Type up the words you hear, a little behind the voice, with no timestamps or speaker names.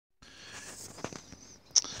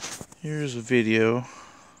Here's a video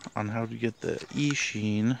on how to get the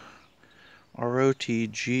Eachine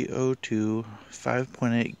rotg02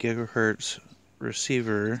 5.8 gigahertz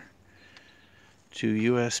receiver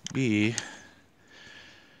to USB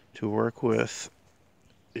to work with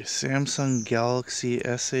a Samsung Galaxy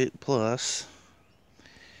S8 Plus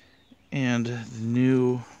and the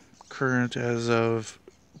new current as of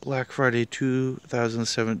Black Friday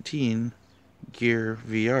 2017 Gear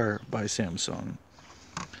VR by Samsung.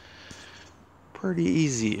 Pretty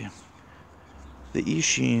easy. The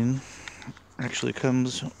Eachine actually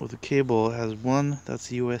comes with a cable. It has one that's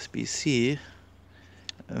USB-C,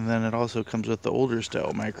 and then it also comes with the older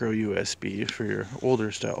style micro USB for your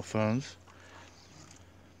older style phones.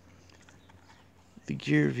 The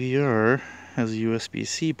Gear VR has a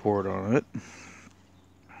USB-C port on it.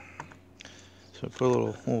 So I put a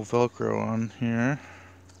little Velcro on here.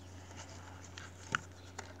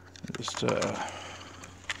 Just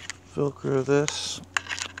Velcro this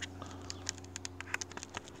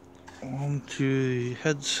onto the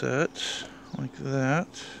headset like that.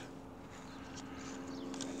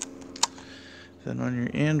 Then on your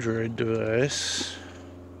Android device,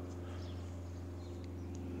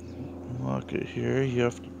 lock it here. You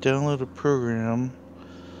have to download a program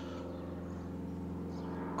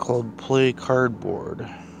called Play Cardboard.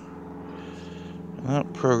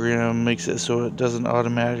 That program makes it so it doesn't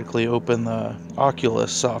automatically open the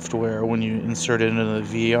Oculus software when you insert it into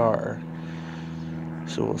the VR.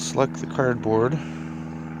 So we'll select the cardboard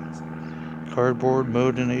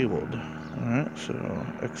mode enabled. Alright, so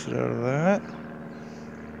exit out of that.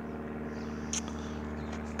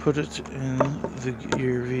 Put it in the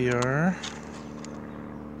Gear VR.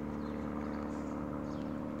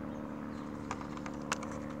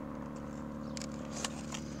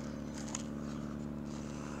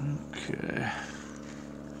 Okay.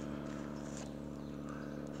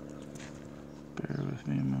 Bear with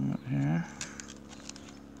me a moment here.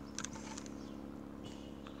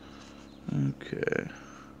 Okay.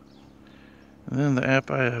 And then the app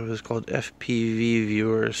I have is called FPV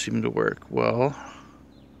Viewer. Seemed to work well.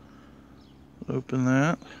 Open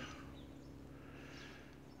that.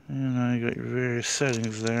 And now you got your various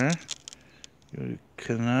settings there. Go to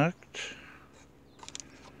connect.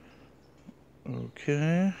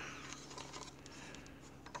 Okay.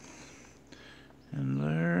 And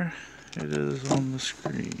there it is on the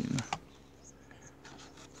screen.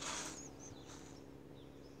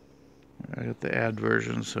 I got the ad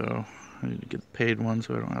version, so I need to get the paid one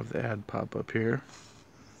so I don't have the ad pop up here.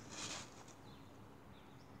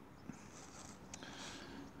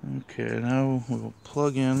 Okay, now we will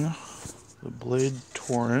plug in the Blade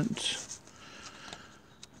Torrent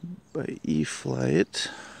by eFlight.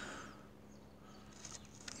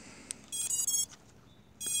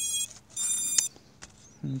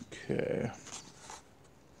 Okay.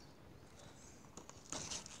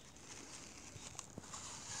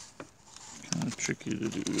 Kind of tricky to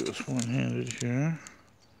do this one-handed here.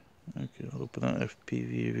 Okay, I'll open that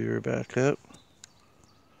FPV viewer back up.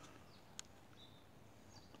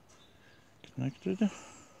 Connected.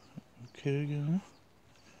 Okay again.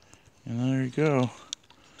 And there you go.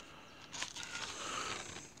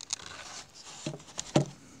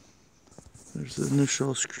 There's the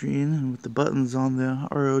initial screen, and with the buttons on the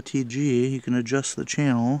ROTG, you can adjust the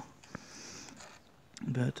channel.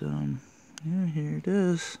 But, yeah, here it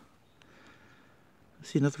is. I've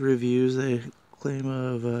seen other reviews, they claim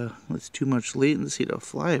of it's too much latency to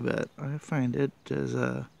fly, but I find it as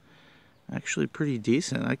actually pretty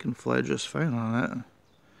decent. I can fly just fine on it.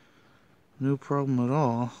 No problem at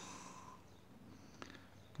all.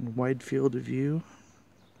 Wide field of view.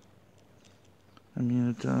 I mean,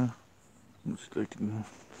 it, looks like, I mean,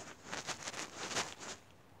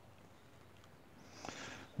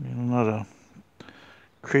 I'm not a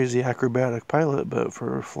crazy acrobatic pilot, but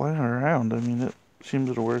for flying around, I mean, it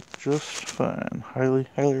seems to work just fine. Highly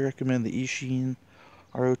recommend the Eachine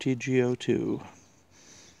rotg02.